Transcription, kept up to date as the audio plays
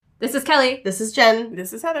This is Kelly. This is Jen.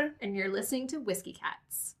 This is Heather. And you're listening to Whiskey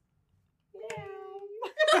Cats.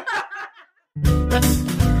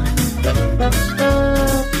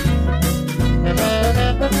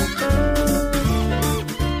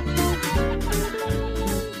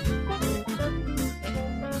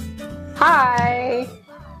 Hi,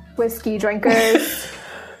 whiskey drinkers.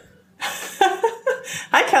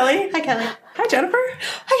 Hi, Kelly. Hi, Kelly. Hi, Jennifer.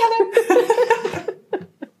 Hi, Heather.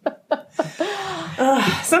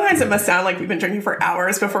 Sometimes it must sound like we've been drinking for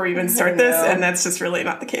hours before we even start this, and that's just really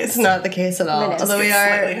not the case. It's not the case at all. Minutes. Although we It's are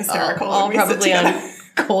slightly hysterical all when we sit probably on together.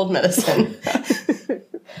 cold medicine.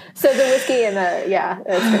 So the whiskey and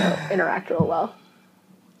it's going to interact real well.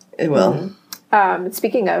 It will.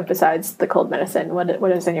 Speaking of, besides the cold medicine,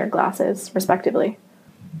 what is in your glasses, respectively?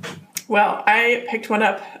 Well, I picked one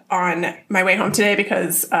up on my way home today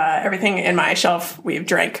because everything in my shelf we've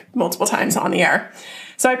drank multiple times on the air.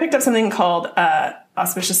 So I picked up something called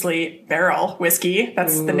auspiciously Barrel Whiskey.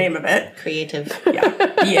 That's the name of it. Creative.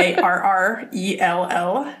 Yeah, Barrell.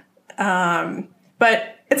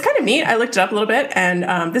 But it's kind of neat. I looked it up a little bit,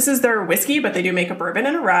 and this is their whiskey, but they do make a bourbon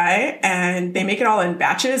and a rye, and they make it all in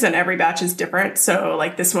batches, and every batch is different. So,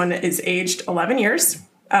 like, this one is aged 11 years,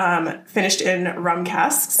 finished in rum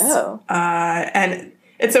casks. Oh. And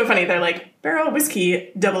it's so funny. They're like, Barrel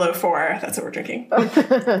Whiskey 004. That's what we're drinking.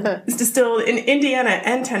 It's distilled in Indiana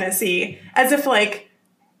and Tennessee, as if, like,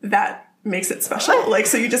 that makes it special. Like,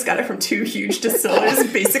 so you just got it from two huge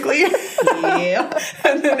distillers, basically. Yeah.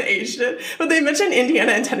 And then aged it. But they mentioned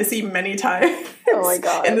Indiana and Tennessee many times. Oh my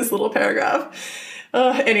God. In this little paragraph.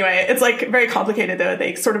 Anyway, it's like very complicated though.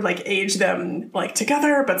 They sort of like age them like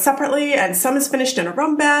together but separately, and some is finished in a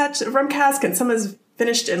rum cask, and some is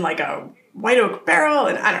finished in like a white oak barrel,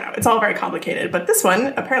 and I don't know. It's all very complicated. But this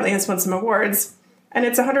one apparently has won some awards, and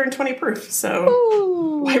it's 120 proof.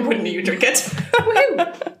 So why wouldn't you drink it?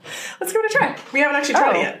 Let's give it a try. We haven't actually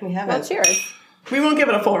tried it yet. We haven't. Well, cheers. We won't give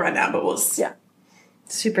it a full rundown, but we'll Yeah.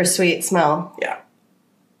 Super sweet smell. Yeah.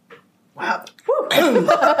 Wow.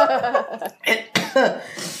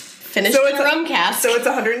 Finished So in it's a rum cask. So it's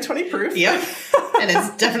 120 proof. Yep. And it's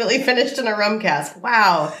definitely finished in a rum cask.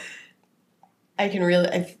 Wow. I can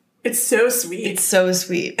really... It's so sweet. It's so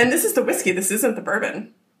sweet. And this is the whiskey. This isn't the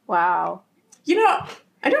bourbon. Wow. You know,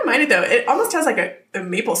 I don't mind it though. It almost has like a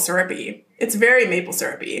maple syrupy. It's very maple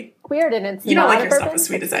syrupy. Weird, and it's You not don't like a your stuff bourbon? as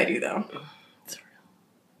sweet as I do though.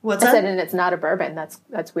 What's I said, that? and it's not a bourbon.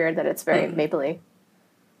 That's weird that it's very mapley.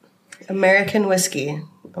 American whiskey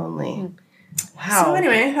only. Wow. So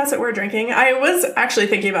anyway, that's what we're drinking. I was actually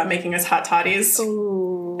thinking about making us hot toddies.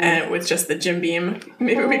 Ooh. And with just the Jim Beam.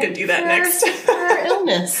 Maybe we could do that next. For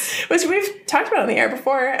illness. Which we've talked about on the air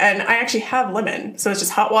before, and I actually have lemon. So it's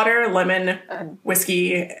just hot water, lemon,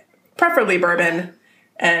 whiskey, preferably bourbon,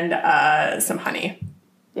 and some honey.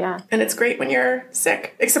 Yeah. And it's great when you're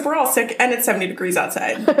sick. Except we're all sick, and it's 70 degrees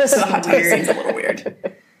outside. So the hot toddy seems a little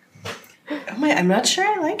weird. Oh my, I'm not sure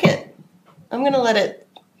I like it. I'm going to let it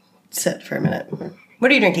sit for a minute. What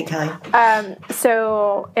are you drinking, Kelly?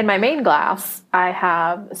 So in my main glass, I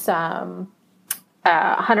have some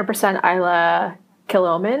 100% Isla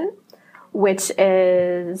Kilchoman, which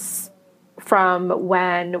is from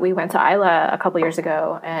when we went to Isla a couple years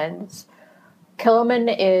ago. And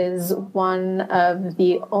Kilchoman is one of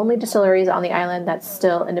the only distilleries on the island that's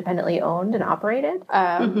still independently owned and operated.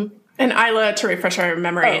 And Isla, to refresh our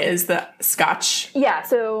memory, is the Scotch-based Yeah,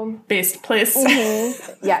 so place.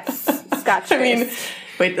 yes, Scotch. I mean,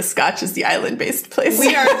 wait, the Scotch is the island-based place.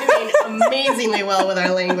 We are doing amazingly well with our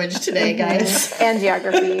language today, guys. and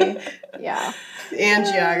geography. Yeah. And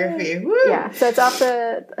geography. Woo. Yeah, so it's off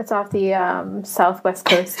the southwest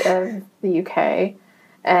coast of the UK,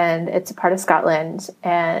 and it's a part of Scotland.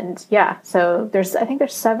 And yeah, so I think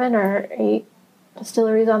there's 7 or 8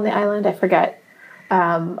 distilleries on the island. I forget.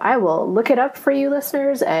 I will look it up for you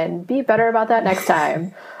listeners and be better about that next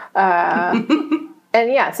time. And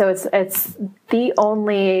yeah, so it's the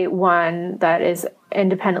only one that is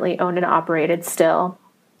independently owned and operated still.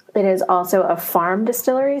 It is also a farm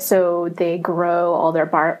distillery, so they grow all their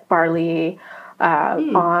barley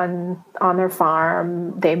on their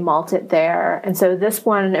farm. They malt it there. And so this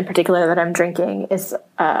one in particular that I'm drinking is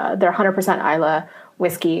their 100% Isla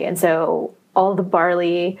whiskey. And so all the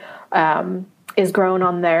barley is grown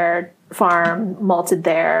on their farm, malted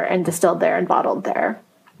there, and distilled there and bottled there.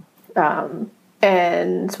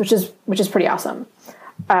 And which is pretty awesome.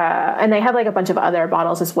 And they have like a bunch of other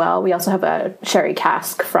bottles as well. We also have a sherry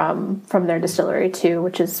cask from their distillery too,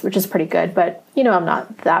 which is pretty good. But you know, I'm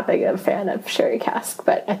not that big of a fan of sherry cask,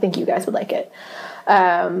 but I think you guys would like it.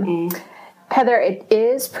 Heather, it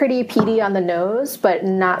is pretty peaty on the nose, but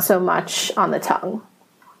not so much on the tongue.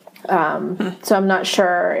 So I'm not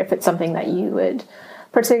sure if it's something that you would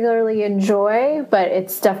particularly enjoy, but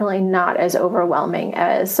it's definitely not as overwhelming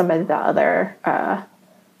as some of the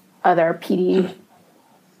other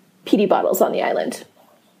peaty bottles on the island.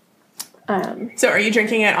 So are you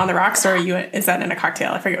drinking it on the rocks, or is that in a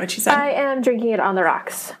cocktail? I forget what you said. I am drinking it on the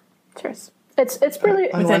rocks. Cheers. It's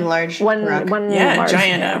really on one large rock. One yeah, large,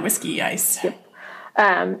 giant whiskey ice. Yep.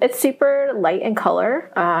 It's super light in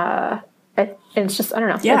color. It's just, I don't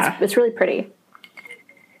know. Yeah. It's really pretty.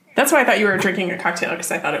 That's why I thought you were drinking a cocktail,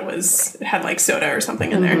 because I thought it had like soda or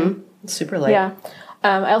something in there. Super light. Yeah.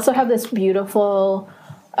 I also have this beautiful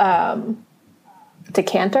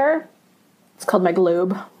decanter. It's called my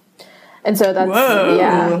Globe. And so that's, Whoa.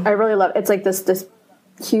 yeah, I really love it. It's like this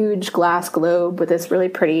huge glass globe with this really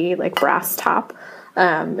pretty like brass top.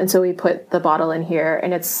 And so we put the bottle in here,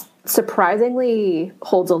 and it's surprisingly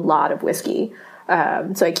holds a lot of whiskey.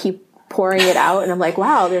 So I keep pouring it out, and I'm like,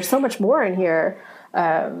 wow, there's so much more in here.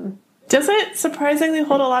 Does it surprisingly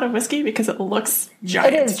hold a lot of whiskey? Because it looks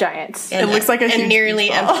giant. It is giant. It looks like a huge nearly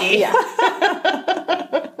beach ball. empty. Yeah.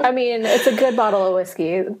 I mean, it's a good bottle of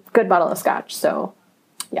whiskey, good bottle of scotch. So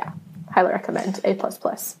yeah, highly recommend. A++.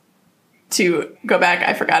 To go back,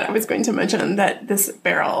 I forgot I was going to mention that this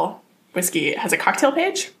barrel whiskey has a cocktail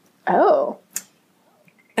page. Oh.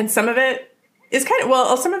 And some of it is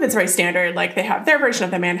some of it's very standard. Like they have their version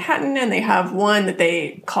of the Manhattan, and they have one that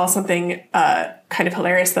they call something kind of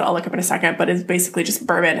hilarious that I'll look up in a second, but is basically just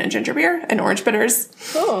bourbon and ginger beer and orange bitters.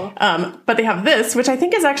 Oh. But they have this, which I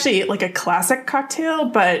think is actually like a classic cocktail,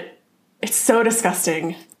 but it's so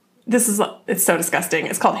disgusting. It's so disgusting.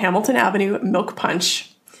 It's called Hamilton Avenue Milk Punch.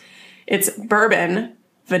 It's bourbon,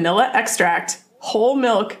 vanilla extract, whole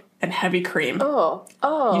milk, and heavy cream. Oh.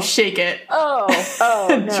 You shake it. Oh.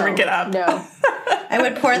 No. Drink it up. No. I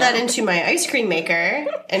would pour that into my ice cream maker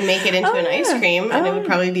and make it into an ice cream, and it would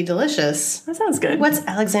probably be delicious. That sounds good. What's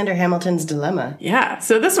Alexander Hamilton's dilemma? Yeah,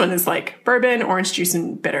 so this one is like bourbon, orange juice,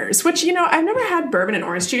 and bitters, which, I've never had bourbon and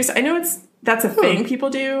orange juice. I know that's a thing people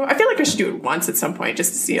do. I feel like I should do it once at some point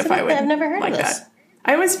just to see if I would I've never heard like of this. that.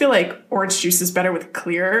 I always feel like orange juice is better with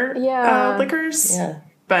clear liquors. Yeah.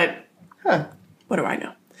 But what do I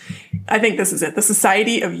know? I think this is it. The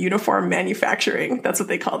Society of Uniform Manufacturing. That's what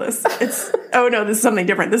they call this. This is something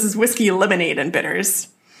different. This is whiskey, lemonade, and bitters.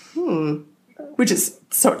 Which is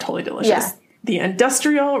so totally delicious. Yeah. The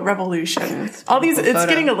Industrial Revolution. All these, it's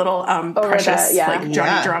getting a little precious, like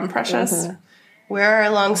Johnny Drum precious. Mm-hmm. Where are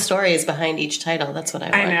long stories behind each title? That's what I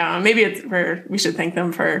want. I know. Maybe we should thank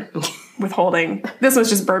them for withholding. This was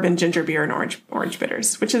just bourbon, ginger beer, and orange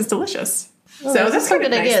bitters, which is delicious. So that's kind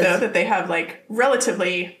of nice, though, that they have like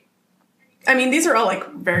relatively. I mean, these are all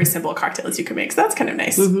like very simple cocktails you can make, so that's kind of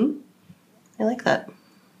nice. Mm-hmm. I like that.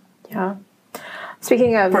 Yeah.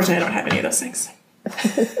 Speaking of, Fortunately, I don't have any of those things.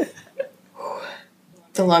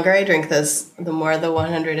 The longer I drink this, the more the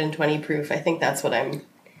 120 proof. I think that's what I'm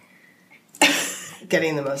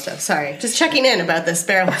getting the most of. Sorry, just checking in about this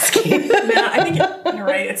barrel whiskey. No, I think you're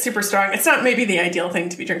right. It's super strong. It's not maybe the ideal thing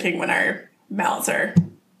to be drinking when our mouths are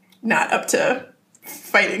not up to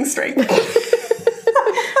fighting strength.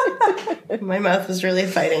 My mouth was really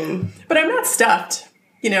fighting. But I'm not stuffed.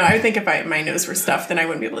 I would think if my nose were stuffed, then I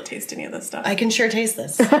wouldn't be able to taste any of this stuff. I can sure taste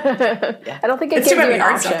this. I don't think It's gives too bad you we an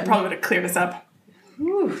aren't stuffed. option. Probably would have cleared us up.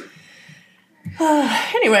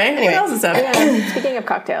 Anyway, what else is up? Yeah, speaking of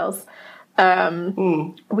cocktails,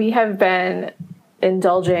 we have been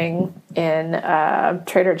indulging in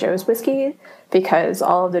Trader Joe's whiskey because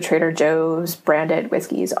all of the Trader Joe's branded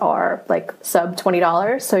whiskeys are like sub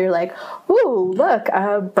 $20. So you're like, ooh, look,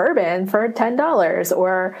 a bourbon for $10,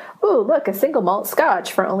 or ooh, look, a single malt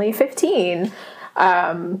scotch for only $15.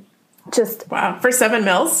 Wow, for 7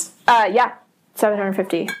 mils? Yeah,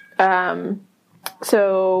 $750.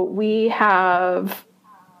 So we have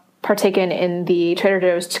partaken in the Trader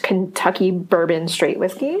Joe's Kentucky Bourbon Straight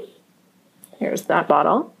Whiskey. Here's that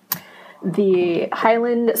bottle. The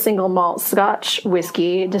Highland Single Malt Scotch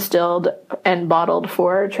Whiskey, distilled and bottled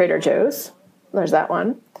for Trader Joe's. There's that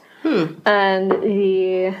one. And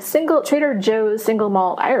the Trader Joe's Single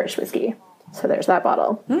Malt Irish Whiskey. So there's that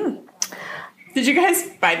bottle. Did you guys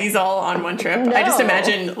buy these all on one trip? No. I just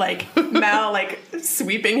imagine Mal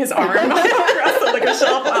sweeping his arm across the liquor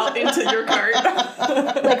shelf out into your cart.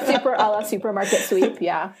 Like a la supermarket sweep.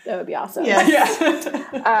 Yeah, that would be awesome.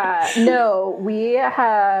 Yes. No, we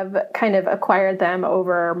have kind of acquired them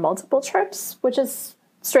over multiple trips, which is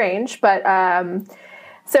strange. But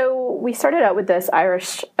so we started out with this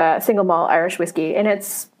Irish single malt Irish whiskey, and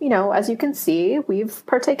it's, as you can see, we've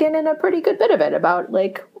partaken in a pretty good bit of it. About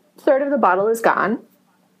like a third of the bottle is gone.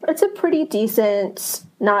 It's a pretty decent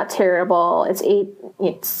not terrible.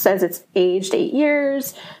 It says it's aged 8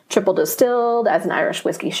 years, triple distilled, as an Irish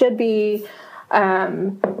whiskey should be.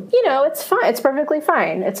 It's fine. It's perfectly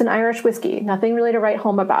fine. It's an Irish whiskey. Nothing really to write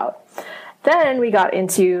home about. Then we got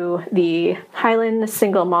into the Highland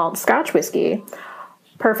single malt Scotch whiskey.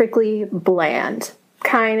 Perfectly bland.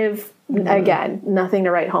 Kind of, again, nothing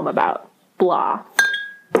to write home about. Blah.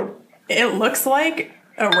 It looks like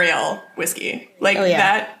a rail whiskey. Like Oh, yeah.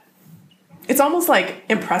 that. It's almost like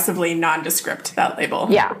impressively nondescript, that label.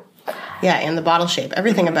 Yeah. Yeah, and the bottle shape,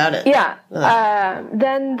 everything about it. Yeah.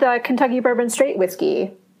 Then the Kentucky Bourbon Straight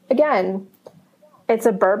whiskey. Again, it's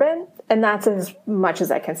a bourbon, and that's as much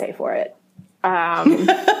as I can say for it.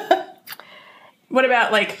 What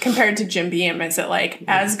about, like, compared to Jim Beam? Is it, like,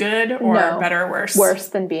 as good or No. better or worse? Worse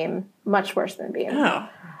than Beam. Much worse than Beam. Oh.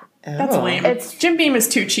 That's lame. Jim Beam is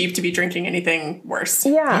too cheap to be drinking anything worse.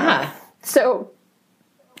 Yeah. So,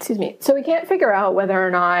 excuse me. So we can't figure out whether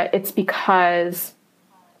or not it's because,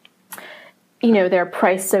 they're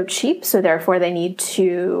priced so cheap, so therefore they need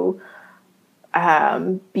to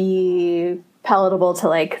be palatable to,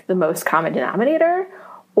 like, the most common denominator,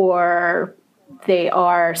 or they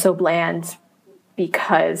are so bland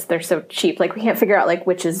because they're so cheap. Like, we can't figure out, like,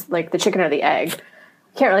 which is, like, the chicken or the egg.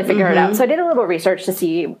 Can't really figure it out. So I did a little research to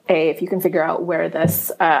see if you can figure out where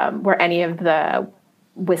this, where any of the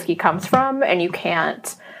whiskey comes from, and you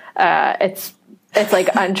can't. It's like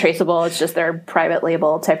untraceable. It's just their private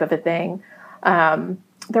label type of a thing.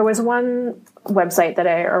 There was one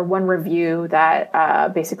website one review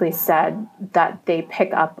that basically said that they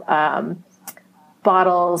pick up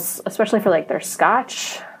bottles, especially for like their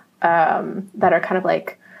Scotch, that are kind of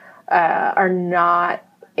like are not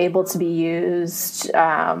able to be used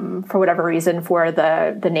for whatever reason for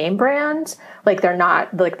the name brand. Like they're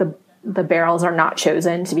not like the barrels are not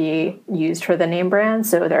chosen to be used for the name brand,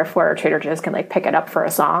 so therefore Trader Joe's can like pick it up for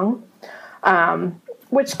a song,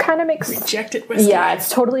 which kind of makes rejected whiskey. Yeah, it's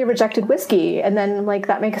totally rejected whiskey, and then like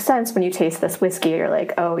that makes sense when you taste this whiskey. You're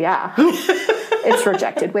like, oh yeah, it's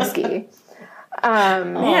rejected whiskey.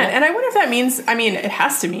 Man, and I wonder if that means. I mean, it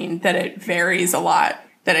has to mean that it varies a lot.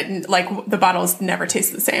 That it, like, the bottles never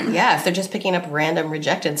taste the same. Yeah, if they're just picking up random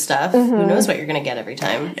rejected stuff, who knows what you're going to get every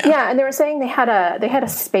time. Yeah, and they were saying they had a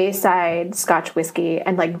Speyside Scotch whiskey,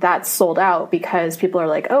 and like that's sold out because people are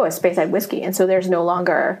like, oh, a Speyside whiskey, and so it's no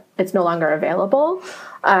longer available.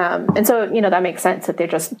 And so that makes sense that they're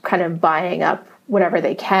just kind of buying up whatever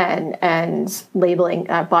they can and labeling,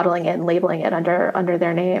 bottling it, and labeling it under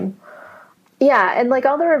their name. Yeah, and like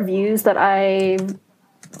all the reviews that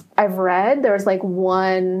I've read, there was like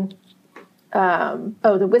one,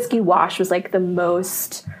 the Whiskey Wash was like the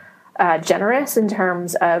most generous in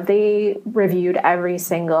terms of they reviewed every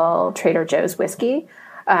single Trader Joe's whiskey.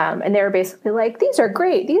 And they were basically like, these are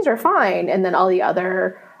great, these are fine. And then all the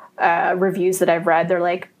other reviews that I've read, they're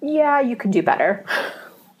like, yeah, you can do better.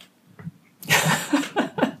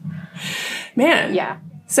 Man. Yeah.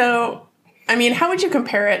 So, I mean, how would you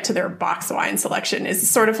compare it to their box wine selection? Is it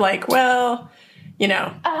sort of like, well...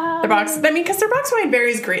 their box. I mean, because their box wine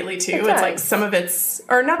varies greatly too. It's like some of it's,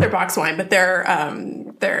 or not their box wine, but their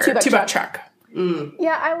two-buck chuck.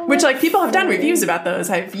 Yeah, which like people have done reviews about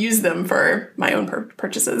those. I've used them for my own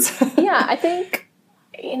purchases. Yeah, I think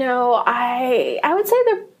I would say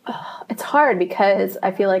it's hard because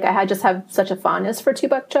I feel like I just have such a fondness for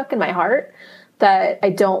two-buck chuck in my heart that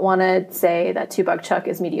I don't want to say that two-buck chuck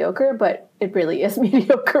is mediocre, but it really is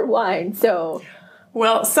mediocre wine. So.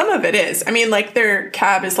 Well, some of it is. I mean, like, their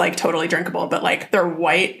cab is, like, totally drinkable, but, like, their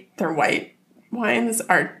white wines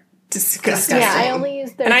are disgusting. Yeah, I only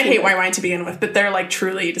use their... And I hate white wine to begin with, but they're, like,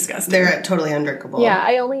 truly disgusting. They're totally undrinkable. Yeah,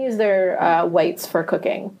 I only use their whites for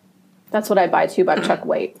cooking. That's what I buy, two-buck chuck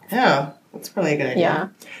white. Yeah, that's probably a good idea. Yeah.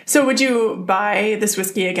 So would you buy this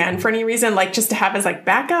whiskey again for any reason? Like, just to have as, like,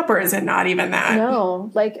 backup, or is it not even that? No,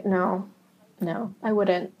 I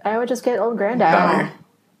wouldn't. I would just get Old Grandad.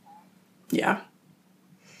 Yeah.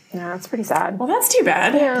 Yeah, it's pretty sad. Well, that's too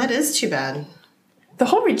bad. Yeah. That is too bad. The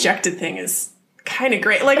whole rejected thing is kind of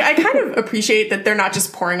great. Like, I kind of appreciate that they're not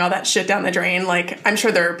just pouring all that shit down the drain. Like, I'm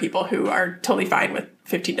sure there are people who are totally fine with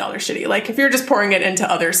 $15 shitty. Like, if you're just pouring it into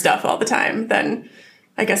other stuff all the time, then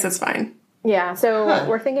I guess that's fine. Yeah, so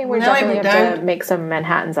we're thinking we definitely have to make some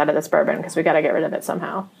Manhattans out of this bourbon because we got to get rid of it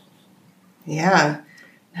somehow. Yeah.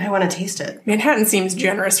 I want to taste it. Manhattan seems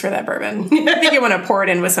generous for that bourbon. I think you want to pour it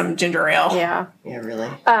in with some ginger ale. Yeah. Yeah, really.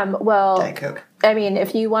 Well, Diet Coke. I mean,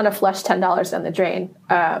 if you want to flush $10 down the drain,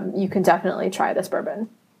 you can definitely try this bourbon.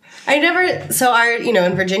 In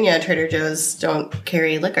Virginia, Trader Joe's don't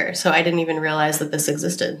carry liquor, so I didn't even realize that this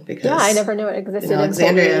existed because... Yeah, I never knew it existed in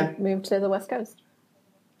Alexandria. until we moved to the West Coast.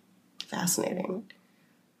 Fascinating.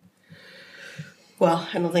 Well,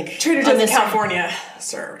 I don't think Trader on Joe's in this- California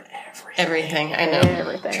serve everything. I know.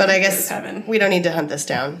 Everything. But I guess Heaven. we don't need to hunt this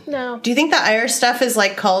down. No. Do you think the Irish stuff is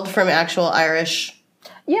like culled from actual Irish?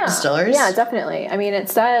 Yeah. Distillers? Yeah, definitely. I mean, it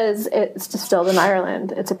says it's distilled in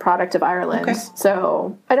Ireland. It's a product of Ireland. Okay.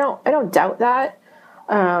 So I don't doubt that.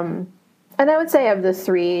 And I would say of the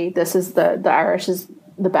three, this is the Irish is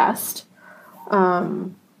the best.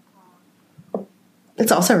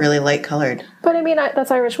 It's also really light colored. But I mean, that's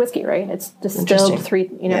Irish whiskey, right? It's distilled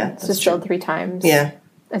Interesting. it's that's distilled true. 3 times. Yeah.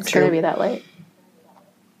 It's true. going to be that light.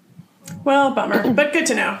 Well, bummer, but good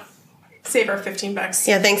to know. Save our $15.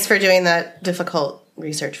 Yeah, thanks for doing that difficult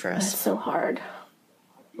research for It's us. so hard.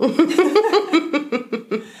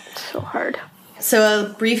 So hard. So a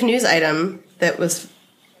brief news item that was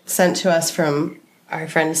sent to us from our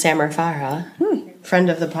friend Samar Farha, friend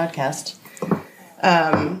of the podcast.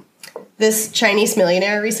 This Chinese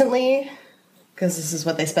millionaire recently, because this is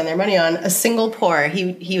what they spend their money on, a single pour.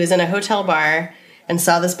 He was in a hotel bar and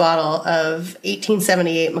saw this bottle of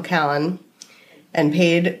 1878 Macallan and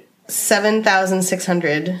paid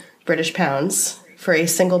 7,600 British pounds for a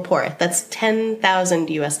single pour. That's 10,000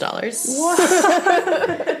 US dollars.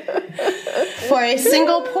 For a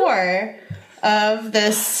single pour of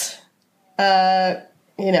this,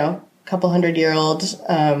 couple 100-year-old,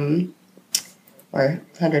 or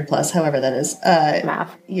 100 plus, however that is,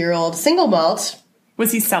 Math. year-old single malt.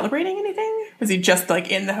 Was he celebrating anything? Was he just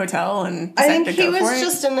like in the hotel and I decided think to he go for was it?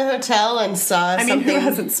 just in the hotel and saw I mean, something. who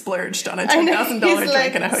hasn't splurged on a I know, $10,000 he's drink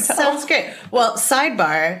like, in a hotel? Sounds great. Well,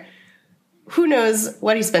 sidebar, who knows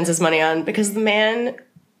what he spends his money on, because the man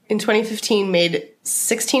in 2015 made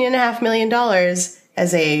 $16.5 million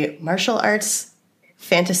as a martial arts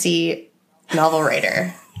fantasy novel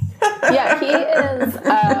writer. Yeah, he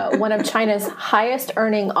is one of China's highest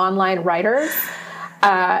earning online writers.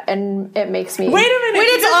 And it makes me... Wait a minute. Wait,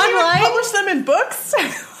 he it's doesn't even online? publish them in books?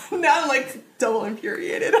 Now I'm like double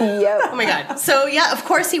infuriated. Yep. Oh my god. So yeah, of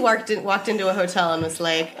course he walked into a hotel and was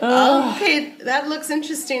like, okay, that looks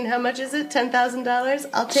interesting. How much is it? $10,000?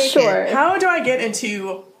 I'll take Sure. it. How do I get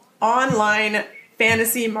into online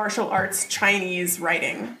fantasy martial arts Chinese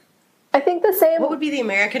writing? I think the same... What would be the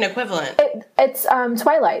American equivalent? It's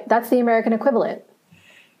Twilight. That's the American equivalent.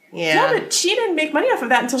 Yeah, but she didn't make money off of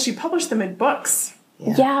that until she published them in books.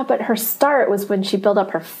 Yeah, but her start was when she built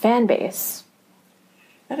up her fan base.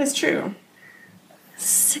 That is true.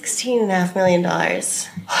 $16.5 million.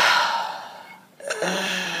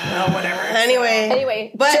 Well, whatever.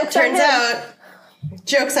 Anyway, but joke's on turns him. out,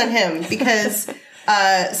 joke's on him, because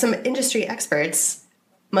some industry experts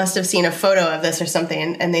must have seen a photo of this or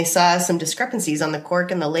something, and they saw some discrepancies on the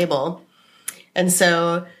cork and the label. And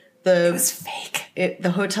so It was fake.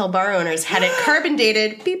 the hotel bar owners had it carbon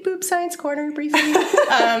dated. Beep boop, science corner briefly.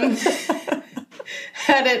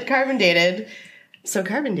 Had it carbon dated. So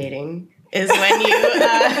carbon dating is when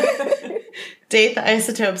you date the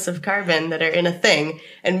isotopes of carbon that are in a thing.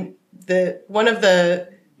 And one of the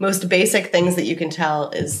most basic things that you can tell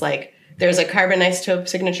is like there's a carbon isotope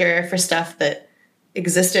signature for stuff that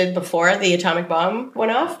existed before the atomic bomb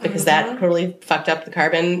went off, because that totally fucked up the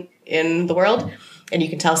carbon in the world. And you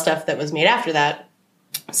can tell stuff that was made after that.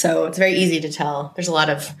 So it's very easy to tell. There's a lot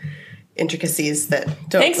of intricacies that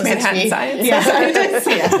don't Thanks, listen to Manhattan me. Science. Yeah, scientists.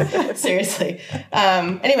 Yeah, seriously.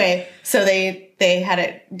 Anyway, so they had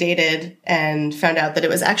it dated and found out that it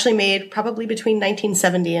was actually made probably between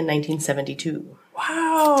 1970 and 1972.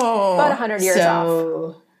 Wow. About 100 years off.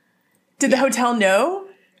 So Did the hotel know?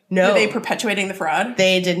 no, Were they perpetuating the fraud?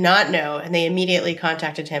 they did not know, and they immediately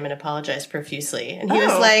contacted him and apologized profusely. And he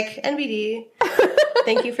was Oh. like, "NBD,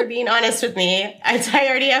 thank you for being honest with me. I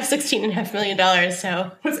already have $16.5 million,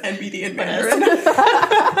 so." Was NBD in Mandarin?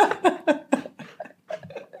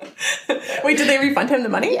 Wait, did they refund him the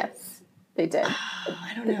money? Yes, they did.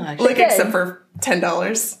 I don't know, actually. Like, did. except for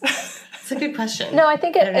 $10. It's a good question. No, I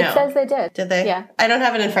think don't it know. says they did. Did they? Yeah. I don't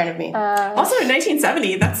have it in front of me. Also, in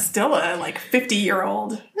 1970, that's still a,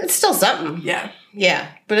 50-year-old. It's still something. Yeah. Yeah,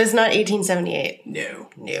 but it's not 1878. No.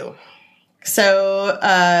 No. So,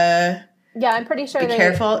 Yeah, I'm pretty sure be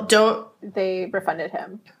careful. Don't. they refunded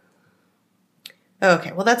him.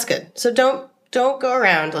 Okay, well, that's good. So don't go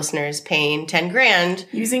around, listeners, paying 10 grand,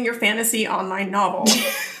 Using your fantasy online novel.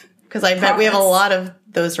 because I bet we have a Promise. lot of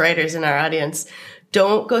those writers in our audience.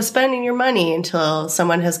 Don't go spending your money until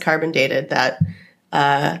someone has carbon dated that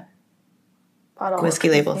Bottle. whiskey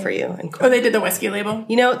label for you. And Oh, they did the whiskey label?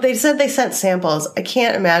 you know, they said they sent samples. I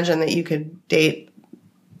can't imagine that you could date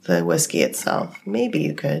the whiskey itself. Maybe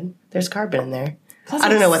you could. There's carbon in there. Plus I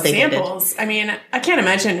don't know what they did. samples. I mean, I can't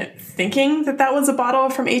imagine thinking that was a bottle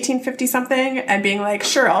from 1850 something and being like,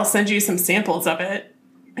 sure, I'll send you some samples of it.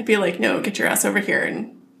 I'd be like, no, get your ass over here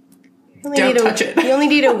and You only don't need touch it. You only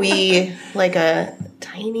need a wee, like a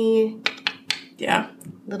tiny Yeah.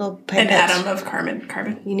 little An pipette. atom of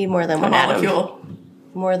carbon. You need more than A one atom. molecule.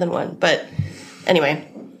 More than one. But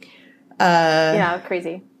anyway, Yeah,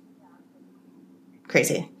 crazy.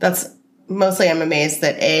 crazy. That's mostly I'm amazed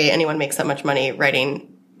that A, anyone makes that much money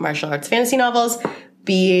writing martial arts fantasy novels.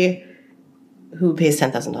 B, who pays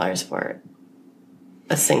 $10,000 for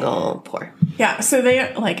a single pour. Yeah, so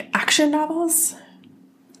they like action novels.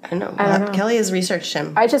 I don't know. I don't know. Kelly has researched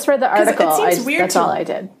him. I just read the article. it seems weird that's to- all I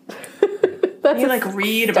did. That's You the like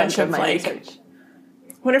read a bunch extent of my like. research.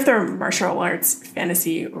 What if they're martial arts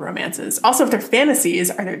fantasy romances? Also, if they're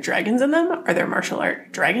fantasies, are there dragons in them? Are there martial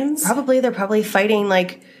art dragons? They're probably fighting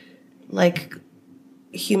like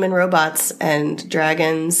human robots and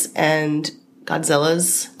dragons and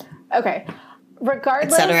Godzillas, Okay.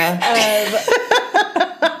 Regardless etc.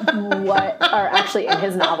 of what are actually in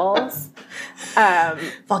his novels,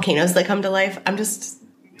 Volcanoes that come to life. I'm just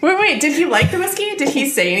Wait, did he like the whiskey? Did he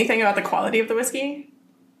say anything about the quality of the whiskey?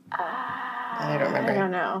 I don't remember. I don't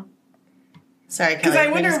know. Sorry, Kelly. Because I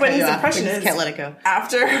we wonder just what cut his you off. impression We just is. Can't let it go.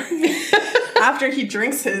 After he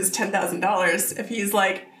drinks his $10,000, if he's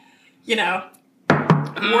like,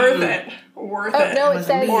 worth it. Worth Oh, it. no, it was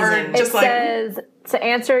says, amazing. Or just it like- says to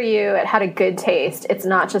answer you, it had a good taste. It's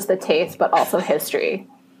not just the taste, but also history.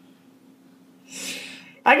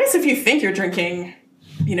 I guess if you think you're drinking,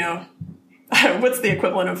 what's the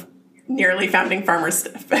equivalent of nearly founding fathers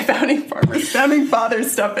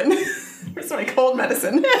stuff in where's my cold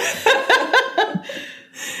medicine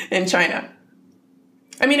in China.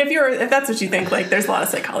 I mean, if that's what you think, like there's a lot of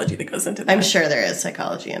psychology that goes into that. I'm sure there is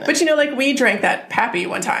psychology in it. But like we drank that Pappy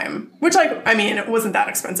one time, which it wasn't that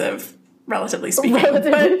expensive, relatively speaking.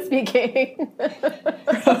 Relatively speaking.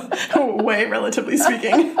 Way relatively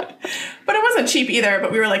speaking. But it wasn't cheap either,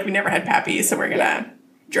 but we were like, we never had Pappy, so we're gonna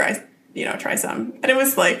try some. And it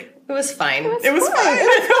was like, it was fine. it was fine.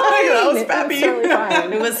 I feel like that was Pappy. It was totally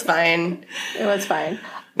fine. It was fine. It was fine.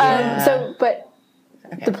 Yeah.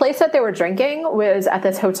 The place that they were drinking was at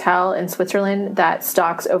this hotel in Switzerland that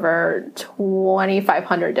stocks over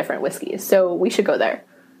 2,500 different whiskeys. So we should go there.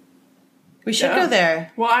 We should Yeah. go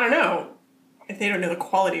there. Well, I don't know if they don't know the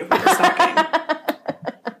quality of what they're stocking.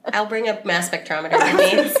 I'll bring a mass spectrometer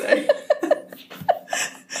with me.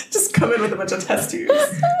 Just come in with a bunch of test tubes.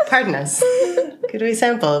 Pardon us. Could we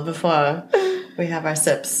sample before we have our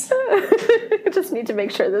sips? I just need to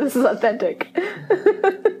make sure that this is authentic.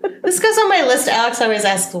 This goes on my list. Alex always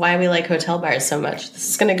asks why we like hotel bars so much. This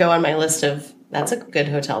is going to go on my list of, that's a good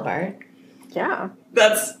hotel bar. Yeah.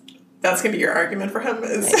 That's gonna be your argument for him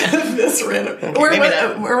is this random. maybe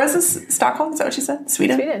Where was this? Stockholm? Is that what she said?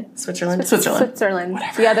 Sweden. Switzerland. Switzerland.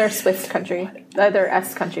 The other Swiss country. The other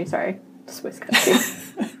S country, sorry. Swiss country.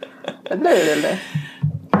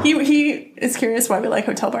 He is curious why we like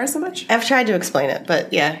hotel bars so much. I've tried to explain it,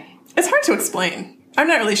 but yeah. It's hard to explain. I'm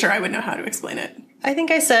not really sure I would know how to explain it. I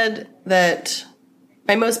think I said that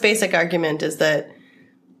my most basic argument is that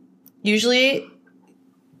usually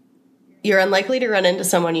you're unlikely to run into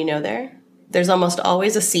someone you know there. There's almost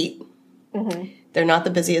always a seat. Mm-hmm. They're not the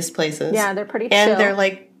busiest places. Yeah, they're pretty and chill. they're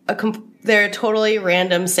like they're a totally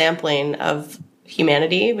random sampling of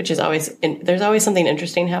humanity, which is always there's always something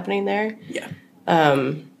interesting happening there. Yeah.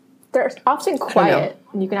 They're often quiet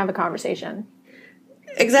and you can have a conversation.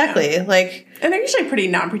 Exactly. Yeah. Like, and they're usually pretty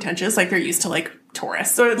non-pretentious. Like they're used to like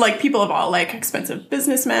tourists or like people of all like expensive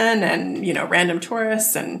businessmen and random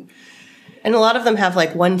tourists and a lot of them have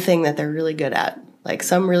like one thing that they're really good at, like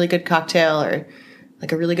some really good cocktail or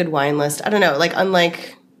like a really good wine list. I don't know. Like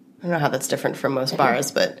unlike, I don't know how that's different from most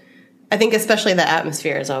bars, but I think especially the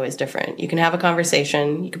atmosphere is always different. You can have a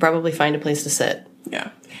conversation. You could probably find a place to sit.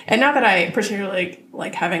 Yeah. And not that I particularly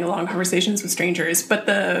like having long conversations with strangers, but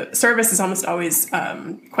the service is almost always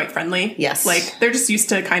quite friendly. Yes. Like they're just used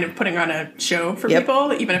to kind of putting on a show for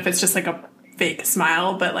people, even if it's just like a fake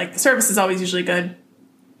smile. But like the service is always usually good.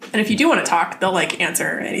 And if you do want to talk, they'll like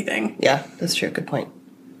answer anything. Yeah, that's true. Good point.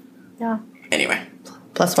 Yeah. Anyway.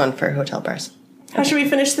 +1 for hotel bars. How should we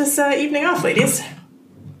finish this evening off, ladies?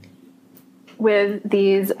 With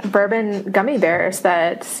these bourbon gummy bears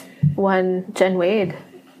that one Jen Wade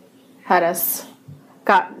had us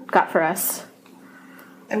got for us.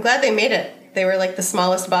 I'm glad they made it. They were like the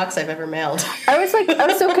smallest box I've ever mailed. I was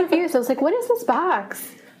so confused. I was like, what is this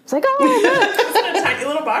box? It's like, oh, look. It's in a tiny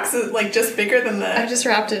little box, like just bigger than I the. just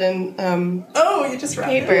wrapped it in Oh, you just wrapped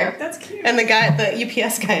paper. it. That's cute. And the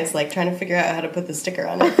UPS guy is like trying to figure out how to put the sticker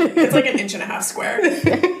on it. It's like an 1.5 inch square.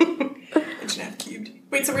 1.5 inch cubed.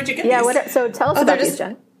 Wait, so where'd you get Yeah, these? so tell us Oh, about they're these,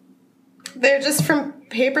 just- They're just from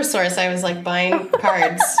Paper Source. I was like buying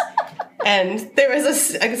cards, and there was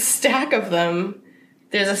a stack of them.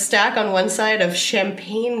 There's a stack on one side of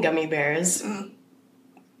champagne gummy bears.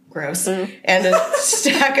 Gross. And a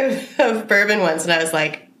stack of bourbon ones, and I was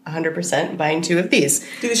like, 100% buying 2 of these.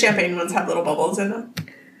 Do the champagne ones have little bubbles in them?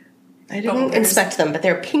 I didn't inspect them, but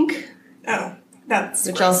they're pink. Oh, that's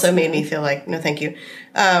which gross. also made me feel like, no, thank you.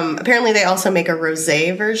 Apparently, they also make a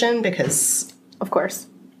rosé version because, Of course.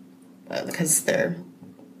 because they're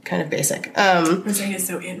kind of basic. Rosé is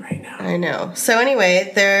so in right now. I know. So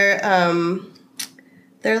anyway, they're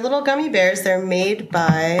little gummy bears. They're made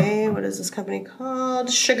by, what is this company called?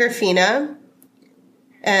 Sugarfina.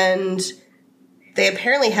 And they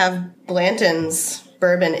apparently have Blanton's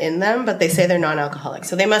bourbon in them, but they say they're non-alcoholic.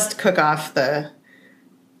 So they must cook off the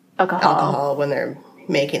alcohol when they're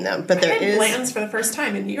making them. But there I had is... Blanton's for the first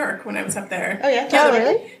time in New York when I was up there. Oh, yeah? Oh,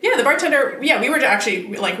 really? Yeah, the bartender, we were actually,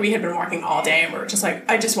 like, we had been walking all day, and we were just like,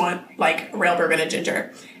 I just want, like, rail bourbon and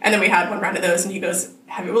ginger. And then we had one round of those, and he goes,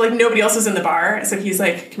 like, nobody else was in the bar, so he's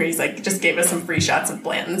like, come here, he's like, just gave us some free shots of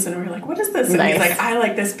Blanton's, and we were like, what is this? And Nice. he's like, I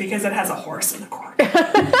like this because it has a horse in the cork.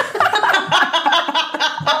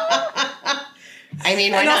 I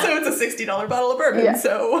mean, why And not? also, it's a $60 bottle of bourbon, Yeah.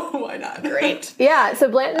 so why not? Great. Yeah, so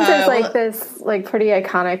Blanton's is like well- this like pretty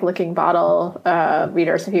iconic looking bottle.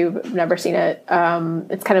 Readers, if you've never seen it,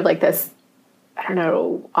 it's kind of like this, I don't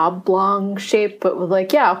know, oblong shape, but with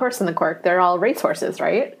like, a horse in the cork. They're all race horses,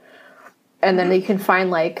 right? And then you can find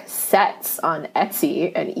like sets on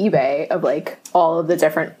Etsy and eBay of like all of the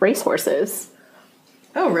different race horses.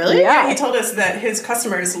 Oh, really? Yeah. He told us that his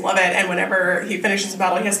customers love it, and whenever he finishes a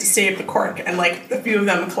bottle, he has to save the cork, and like a few of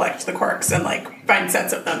them collect the corks and like find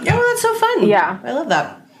sets of them. Oh, Yeah. that's so fun. Yeah. I love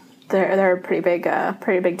that. They're a pretty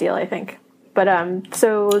big deal, I think. But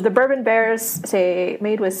so the Bourbon Bears say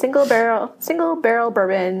made with single barrel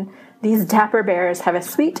bourbon. These dapper bears have a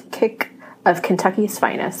sweet kick of Kentucky's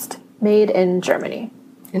finest, made in Germany.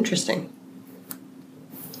 Interesting.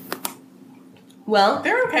 Well,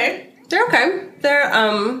 They're okay. they're okay. They're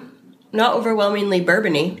not overwhelmingly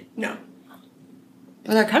bourbony, No.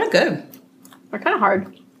 but they're kind of good. They're kind of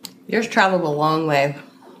hard Yours traveled a long way.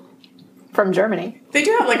 from Germany. They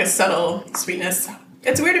do have like a subtle sweetness.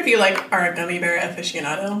 It's weird if you like are a gummy bear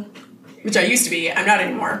aficionado, which I used to be. I'm not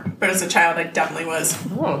anymore, but as a child I definitely was.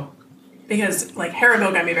 Oh, Because like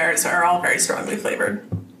Haribo gummy bears are all very strongly flavored.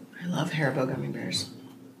 I love Haribo gummy bears.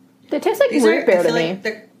 They taste like These root are, beer I to feel me. like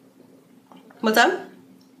they're... What's that?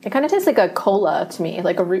 It kind of tastes like a cola to me,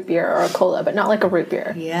 like a root beer or a cola, but not like a root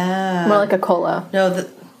beer. Yeah. More like a cola. No,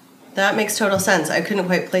 that makes total sense. I couldn't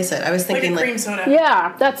quite place it. I was Like thinking a cream soda.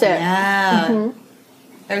 Yeah, that's it. Yeah.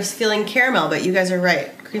 I was feeling caramel, but you guys are right.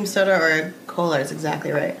 Cream soda or a cola is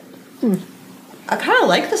exactly right. I kind of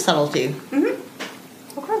like the subtlety.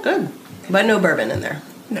 Mm-hmm. Okay, good. But no bourbon in there.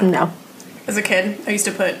 No. As a kid, I used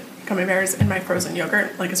to put gummy bears in my frozen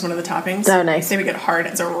yogurt, like as one of the toppings. Oh, nice. They would get hard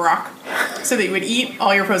as a rock. So that you would eat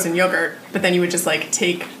all your frozen yogurt, but then you would just like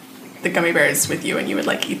take the gummy bears with you and you would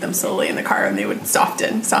like eat them slowly in the car and they would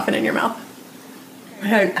soften in your mouth.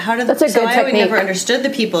 How did That's a so good I technique. never understood the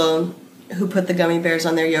people who put the gummy bears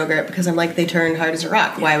on their yogurt because I'm like, they turn hard as a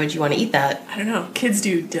rock. Why would you want to eat that? I don't know. Kids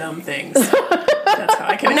do dumb things. That's how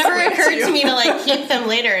I can It never explain occurred you. to me to like keep them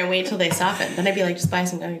later and wait till they soften. Then I'd be like, just buy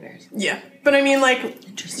some gummy bears. Yeah. But I mean, like,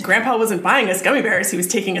 Interesting. Grandpa wasn't buying us gummy bears. He was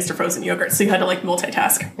taking us to frozen yogurt. So you had to, like,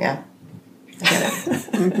 multitask. Yeah. I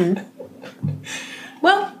get it.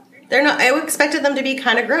 Well, they're not. I expected them to be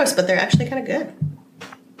kind of gross, but they're actually kind of good.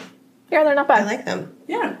 Yeah, they're not I bad. like them.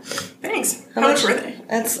 Yeah. Thanks. How much were they?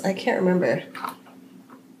 I can't remember.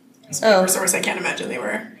 For source, I can't imagine they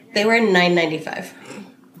were. They were $9.95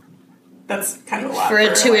 That's kind of a lot. for a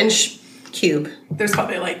like, 2-inch cube. there's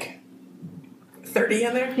probably, like, 30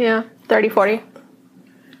 in there. Yeah, 30, 40.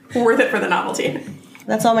 Worth it for the novelty.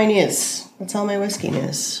 That's all my news. That's all my whiskey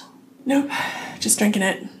news. Nope. Just drinking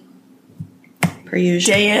it. Per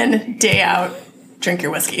usual. Day in, day out. Drink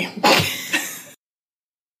your whiskey.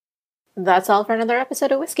 That's all for another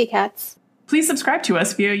episode of Whiskey Cats. Please subscribe to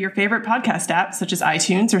us via your favorite podcast app, such as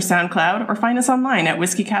iTunes or SoundCloud, or find us online at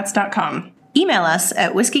whiskeycats.com. Email us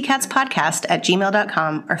at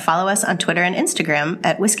whiskeycatspodcast@gmail.com or follow us on Twitter and Instagram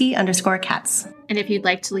at whiskey_cats. And if you'd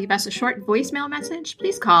like to leave us a short voicemail message,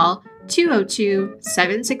 please call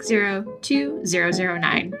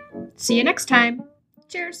 202-760-2009. See you next time.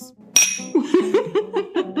 Cheers.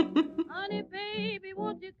 Honey, baby,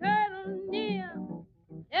 won't you cuddle near?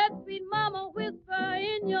 Let sweet mama whisper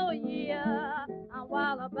in your ear. I'm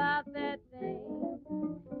wild about that thing.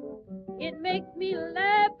 It makes me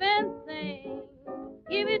laugh and sing.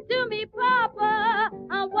 Give it to me, Papa.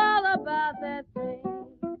 I'm wild about that thing.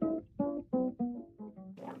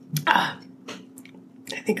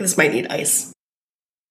 this might need ice.